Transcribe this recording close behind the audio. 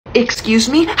Excuse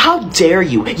me? How dare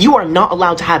you? You are not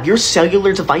allowed to have your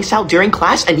cellular device out during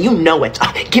class, and you know it.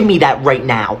 Give me that right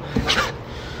now.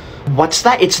 What's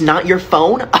that? It's not your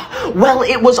phone? Well,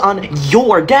 it was on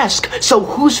your desk, so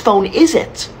whose phone is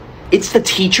it? It's the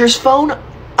teacher's phone?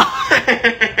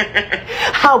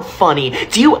 How funny.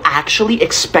 Do you actually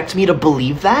expect me to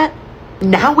believe that?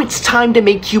 Now it's time to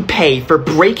make you pay for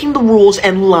breaking the rules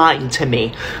and lying to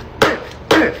me.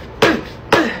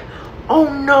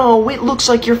 Oh no, it looks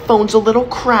like your phone's a little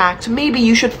cracked. Maybe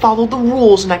you should follow the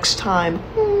rules next time.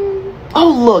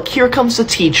 Oh look, here comes the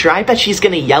teacher. I bet she's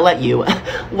gonna yell at you.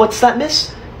 What's that,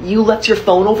 miss? You left your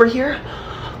phone over here?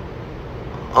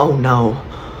 Oh no.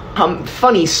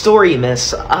 Funny story,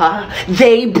 miss.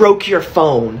 They broke your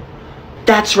phone.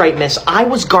 That's right, miss. I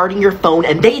was guarding your phone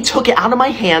and they took it out of my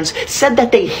hands, said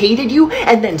that they hated you,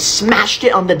 and then smashed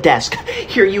it on the desk.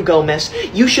 Here you go, miss.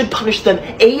 You should punish them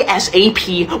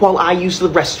ASAP while I use the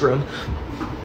restroom.